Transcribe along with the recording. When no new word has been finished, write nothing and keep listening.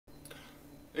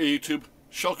Hey YouTube,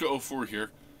 Shulka04 here.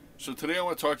 So today I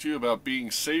want to talk to you about being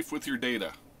safe with your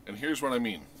data. And here's what I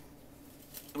mean.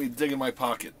 Let me dig in my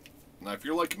pocket. Now if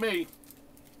you're like me,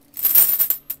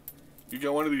 you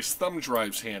got one of these thumb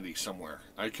drives handy somewhere.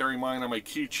 I carry mine on my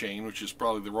keychain, which is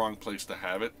probably the wrong place to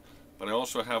have it. But I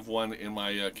also have one in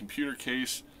my computer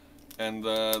case, and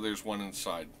there's one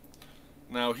inside.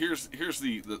 Now here's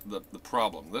the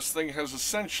problem. This thing has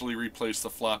essentially replaced the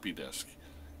floppy disk.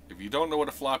 If you don't know what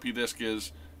a floppy disk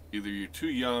is, either you're too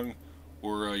young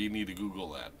or you need to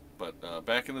Google that. But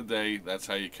back in the day, that's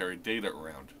how you carried data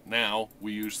around. Now,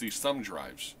 we use these thumb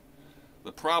drives.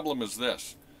 The problem is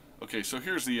this. Okay, so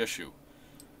here's the issue.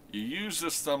 You use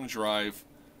this thumb drive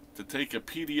to take a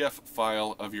PDF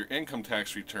file of your income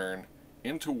tax return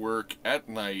into work at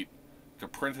night to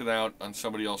print it out on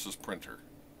somebody else's printer.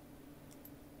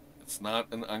 It's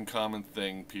not an uncommon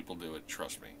thing. People do it,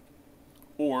 trust me.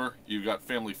 Or you've got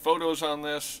family photos on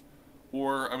this,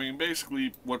 or, I mean,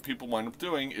 basically what people wind up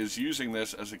doing is using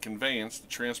this as a conveyance to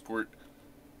transport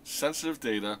sensitive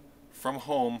data from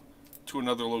home to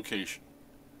another location.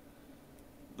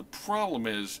 The problem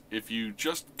is, if you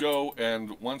just go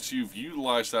and, once you've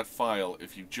utilized that file,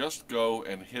 if you just go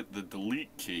and hit the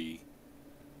delete key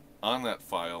on that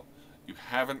file, you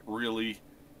haven't really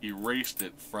erased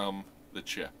it from the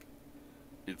chip.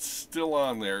 It's still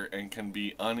on there and can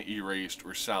be unerased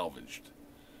or salvaged.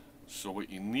 So what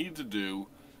you need to do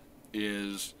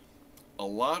is, a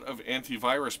lot of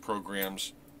antivirus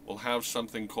programs will have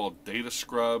something called data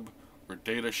scrub or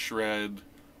data shred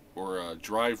or a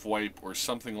drive wipe or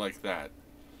something like that.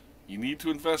 You need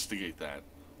to investigate that.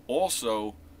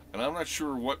 Also, and I'm not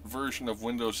sure what version of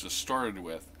Windows this started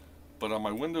with, but on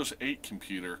my Windows 8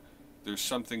 computer there's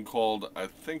something called, I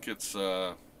think it's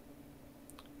the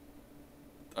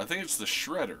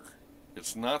shredder.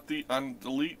 It's not the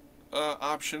undelete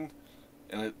option,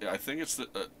 and I think it's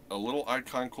a little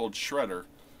icon called shredder.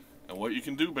 And what you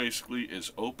can do basically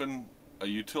is open a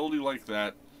utility like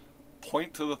that,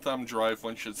 point to the thumb drive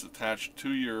once it's attached to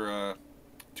your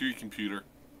computer,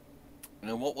 and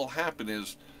then what will happen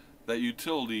is that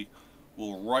utility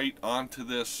will write onto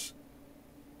this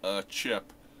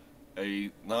chip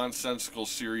a nonsensical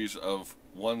series of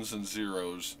ones and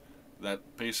zeros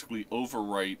that basically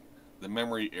overwrite the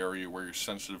memory area where your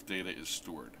sensitive data is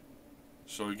stored.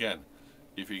 So again,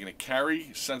 if you're going to carry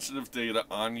sensitive data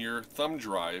on your thumb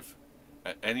drive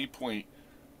at any point,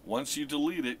 once you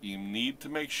delete it, you need to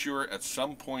make sure at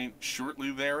some point shortly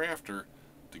thereafter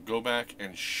to go back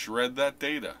and shred that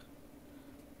data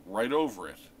right over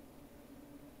it.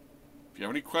 If you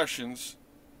have any questions,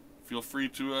 feel free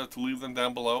to leave them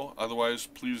down below. Otherwise,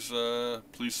 please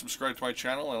subscribe to my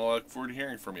channel, and I look forward to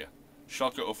hearing from you.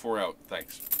 Shulka04 out.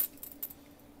 Thanks.